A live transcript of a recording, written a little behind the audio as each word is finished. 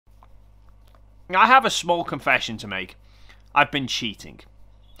I have a small confession to make. I've been cheating.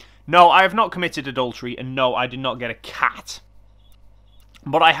 No, I have not committed adultery, and no, I did not get a cat.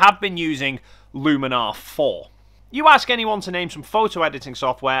 But I have been using Luminar 4. You ask anyone to name some photo editing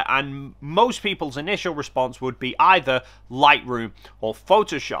software, and most people's initial response would be either Lightroom or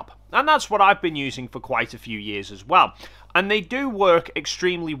Photoshop. And that's what I've been using for quite a few years as well. And they do work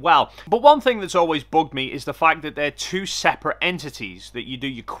extremely well. But one thing that's always bugged me is the fact that they're two separate entities. That you do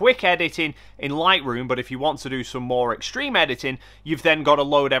your quick editing in Lightroom, but if you want to do some more extreme editing, you've then got to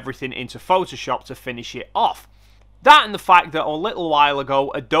load everything into Photoshop to finish it off. That and the fact that a little while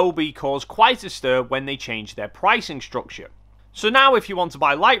ago, Adobe caused quite a stir when they changed their pricing structure. So now if you want to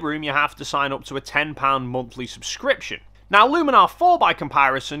buy Lightroom, you have to sign up to a £10 monthly subscription. Now Luminar 4 by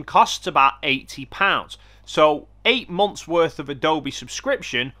comparison costs about £80. So 8 months worth of Adobe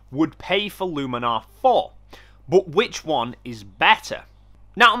subscription would pay for Luminar 4. But which one is better?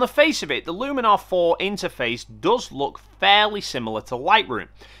 Now on the face of it, the Luminar 4 interface does look fairly similar to Lightroom.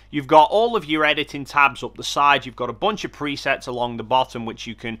 You've got all of your editing tabs up the side, you've got a bunch of presets along the bottom which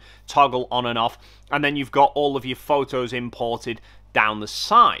you can toggle on and off, and then you've got all of your photos imported down the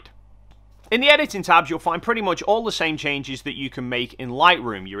side. In the editing tabs, you'll find pretty much all the same changes that you can make in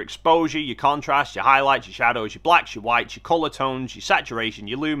Lightroom. Your exposure, your contrast, your highlights, your shadows, your blacks, your whites, your color tones, your saturation,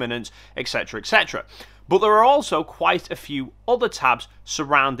 your luminance, etc, etc. But there are also quite a few other tabs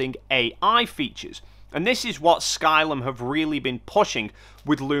surrounding AI features. And this is what Skylum have really been pushing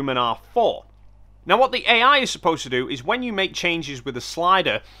with Luminar 4. Now what the AI is supposed to do is when you make changes with a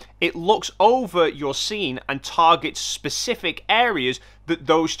slider, it looks over your scene and targets specific areas that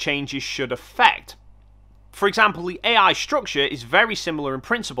those changes should affect. For example, the AI structure is very similar in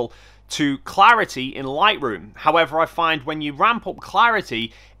principle to clarity in Lightroom. However, I find when you ramp up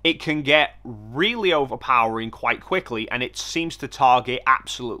clarity, it can get really overpowering quite quickly and it seems to target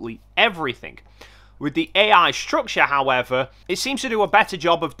absolutely everything. With the AI structure, however, it seems to do a better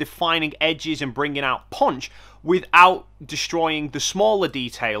job of defining edges and bringing out punch without destroying the smaller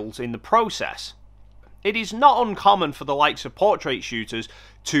details in the process. It is not uncommon for the likes of portrait shooters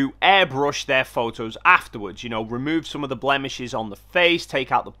to airbrush their photos afterwards, you know, remove some of the blemishes on the face,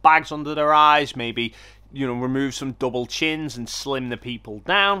 take out the bags under their eyes, maybe, you know, remove some double chins and slim the people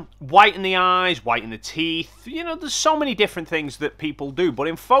down, whiten the eyes, whiten the teeth, you know, there's so many different things that people do, but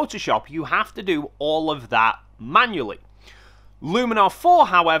in Photoshop you have to do all of that manually. Luminar 4,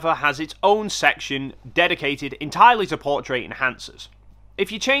 however, has its own section dedicated entirely to portrait enhancers.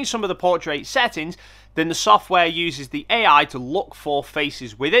 If you change some of the portrait settings, then the software uses the AI to look for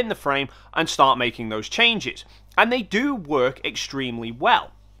faces within the frame and start making those changes. And they do work extremely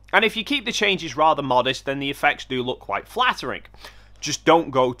well. And if you keep the changes rather modest, then the effects do look quite flattering. Just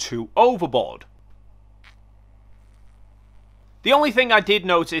don't go too overboard. The only thing I did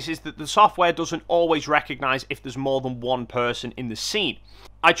notice is that the software doesn't always recognize if there's more than one person in the scene.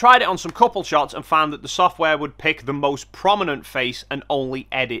 I tried it on some couple shots and found that the software would pick the most prominent face and only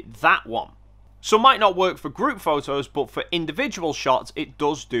edit that one. So it might not work for group photos, but for individual shots it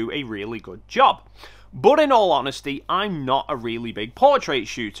does do a really good job. But in all honesty, I'm not a really big portrait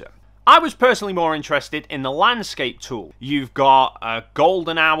shooter. I was personally more interested in the landscape tool. You've got a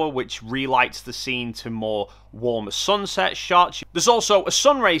golden hour which relights the scene to more warmer sunset shots. There's also a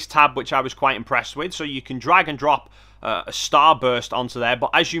sun rays tab which I was quite impressed with, so you can drag and drop a starburst onto there, but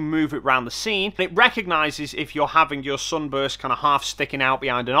as you move it around the scene, it recognizes if you're having your sunburst kind of half sticking out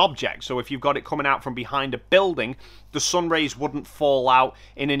behind an object. So if you've got it coming out from behind a building, the sun rays wouldn't fall out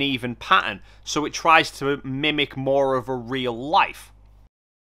in an even pattern, so it tries to mimic more of a real life.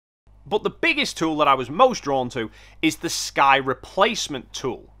 But the biggest tool that I was most drawn to is the sky replacement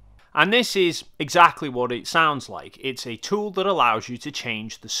tool. And this is exactly what it sounds like. It's a tool that allows you to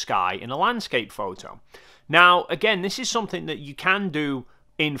change the sky in a landscape photo. Now, again, this is something that you can do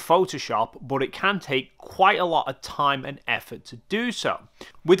in Photoshop, but it can take quite a lot of time and effort to do so.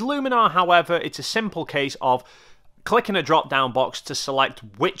 With Luminar, however, it's a simple case of clicking a drop-down box to select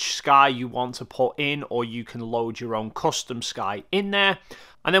which sky you want to put in, or you can load your own custom sky in there.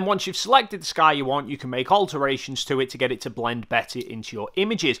 And then once you've selected the sky you want, you can make alterations to it to get it to blend better into your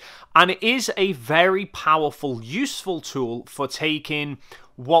images. And it is a very powerful, useful tool for taking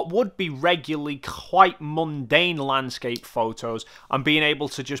what would be regularly quite mundane landscape photos and being able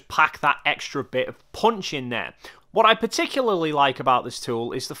to just pack that extra bit of punch in there. What I particularly like about this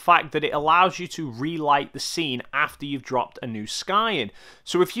tool is the fact that it allows you to relight the scene after you've dropped a new sky in.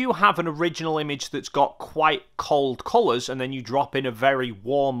 So if you have an original image that's got quite cold colours and then you drop in a very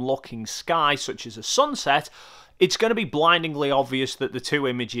warm looking sky such as a sunset, it's going to be blindingly obvious that the two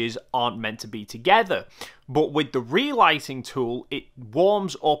images aren't meant to be together. But with the relighting tool, it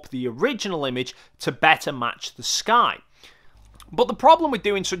warms up the original image to better match the sky. But the problem with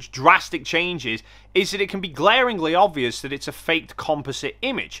doing such drastic changes is that it can be glaringly obvious that it's a faked composite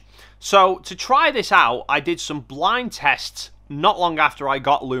image. So to try this out, I did some blind tests not long after I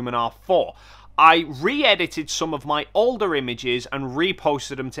got Luminar 4. I re-edited some of my older images and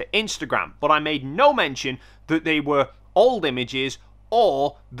reposted them to Instagram, but I made no mention that they were old images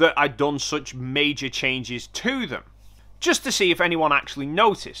or that I'd done such major changes to them, just to see if anyone actually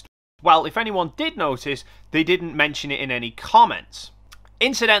noticed. Well, if anyone did notice, they didn't mention it in any comments.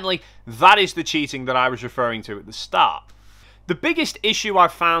 Incidentally, that is the cheating that I was referring to at the start. The biggest issue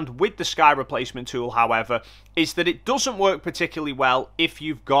I've found with the sky replacement tool, however, is that it doesn't work particularly well if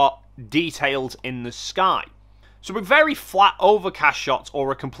you've got details in the sky. So with very flat overcast shots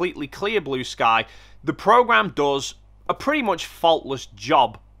or a completely clear blue sky, the program does a pretty much faultless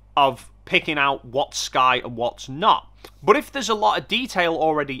job of picking out what's sky and what's not. But if there's a lot of detail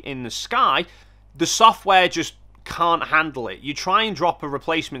already in the sky, the software just can't handle it. You try and drop a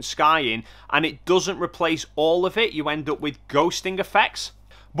replacement sky in and it doesn't replace all of it. You end up with ghosting effects.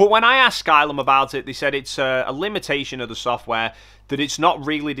 But when I asked Skylum about it, they said it's a limitation of the software, that it's not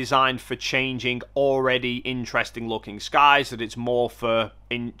really designed for changing already interesting looking skies, that it's more for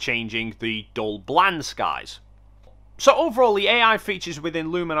changing the dull bland skies. So overall, the AI features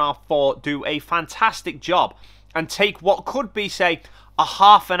within Luminar 4 do a fantastic job and take what could be, say, a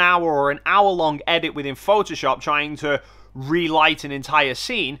half an hour or an hour long edit within Photoshop trying to relight an entire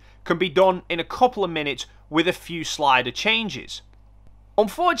scene can be done in a couple of minutes with a few slider changes.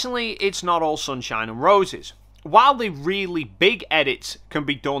 Unfortunately, it's not all sunshine and roses. While the really big edits can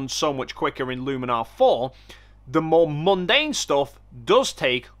be done so much quicker in Luminar 4, the more mundane stuff does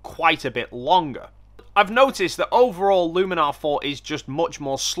take quite a bit longer. I've noticed that overall Luminar 4 is just much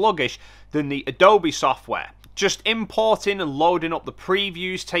more sluggish than the Adobe software. Just importing and loading up the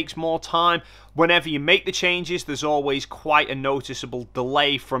previews takes more time. Whenever you make the changes, there's always quite a noticeable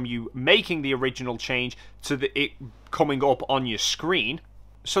delay from you making the original change to it coming up on your screen.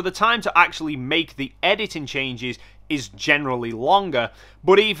 So the time to actually make the editing changes is generally longer,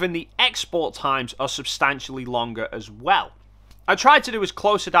 but even the export times are substantially longer as well. I tried to do as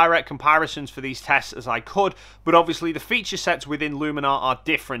close to direct comparisons for these tests as I could, but obviously the feature sets within Luminar are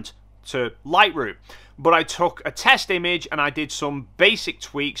different to Lightroom. But I took a test image and I did some basic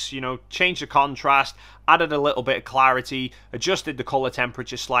tweaks, changed the contrast, added a little bit of clarity, adjusted the color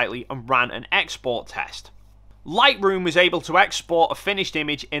temperature slightly, and ran an export test. Lightroom was able to export a finished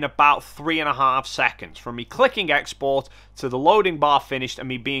image in about 3.5 seconds. From me clicking export to the loading bar finished and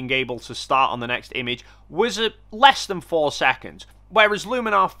me being able to start on the next image was less than 4 seconds, whereas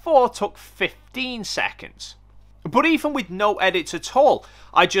Luminar 4 took 15 seconds. But even with no edits at all,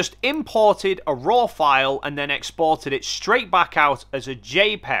 I just imported a raw file and then exported it straight back out as a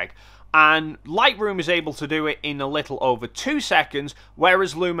JPEG, and Lightroom is able to do it in a little over 2 seconds,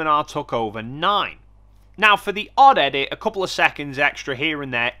 whereas Luminar took over 9. Now for the odd edit, a couple of seconds extra here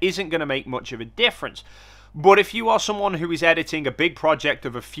and there isn't going to make much of a difference. But if you are someone who is editing a big project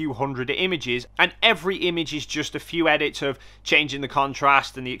of a few hundred images, and every image is just a few edits of changing the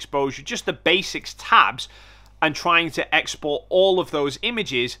contrast and the exposure, just the basics tabs, and trying to export all of those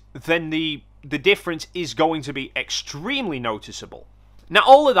images, then the difference is going to be extremely noticeable. Now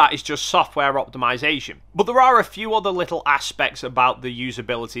all of that is just software optimization, but there are a few other little aspects about the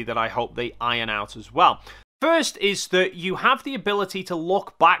usability that I hope they iron out as well. First is that you have the ability to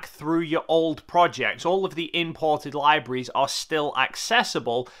look back through your old projects. All of the imported libraries are still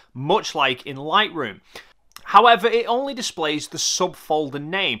accessible, much like in Lightroom. However, it only displays the subfolder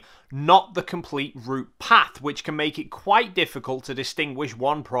name, not the complete root path, which can make it quite difficult to distinguish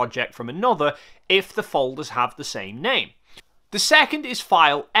one project from another if the folders have the same name. The second is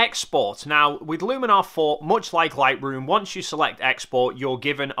file export. Now, with Luminar 4, much like Lightroom, once you select export, you're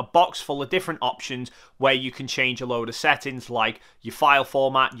given a box full of different options where you can change a load of settings like your file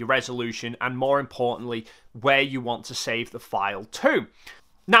format, your resolution, and more importantly, where you want to save the file to.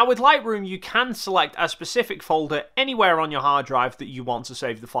 Now with Lightroom, you can select a specific folder anywhere on your hard drive that you want to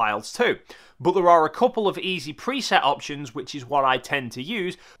save the files to, but there are a couple of easy preset options, which is what I tend to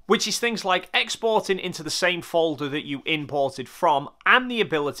use, which is things like exporting into the same folder that you imported from, and the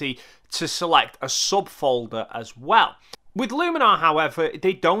ability to select a subfolder as well. With Luminar, however,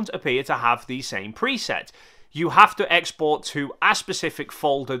 they don't appear to have the same preset. You have to export to a specific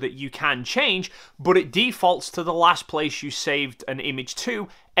folder that you can change, but it defaults to the last place you saved an image to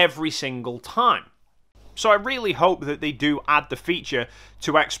every single time. So I really hope that they do add the feature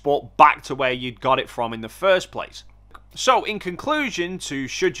to export back to where you'd got it from in the first place. So in conclusion to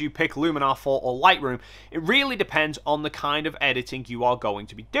should you pick Luminar 4 or Lightroom, it really depends on the kind of editing you are going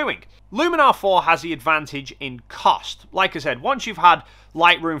to be doing. Luminar 4 has the advantage in cost. Like I said, once you've had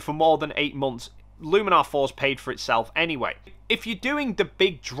Lightroom for more than 8 months, Luminar 4's paid for itself anyway. If you're doing the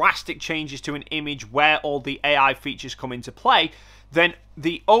big drastic changes to an image where all the AI features come into play, then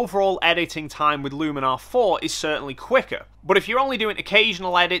the overall editing time with Luminar 4 is certainly quicker. But if you're only doing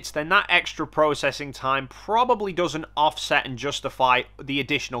occasional edits, then that extra processing time probably doesn't offset and justify the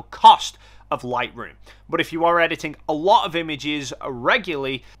additional cost of Lightroom. But if you are editing a lot of images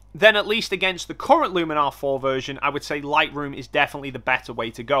regularly, then at least against the current Luminar 4 version, I would say Lightroom is definitely the better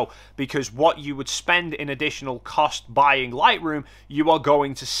way to go, because what you would spend in additional cost buying Lightroom, you are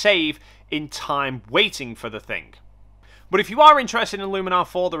going to save in time waiting for the thing. But if you are interested in Luminar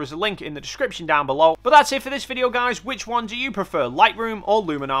 4, there is a link in the description down below. But that's it for this video, guys. Which one do you prefer, Lightroom or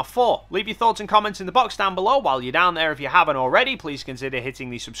Luminar 4? Leave your thoughts and comments in the box down below. While you're down there, if you haven't already, please consider hitting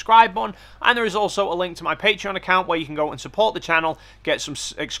the subscribe button. And there is also a link to my Patreon account where you can go and support the channel, get some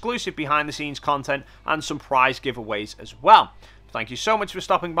exclusive behind-the-scenes content, and some prize giveaways as well. Thank you so much for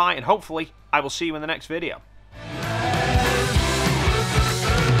stopping by, and hopefully I will see you in the next video.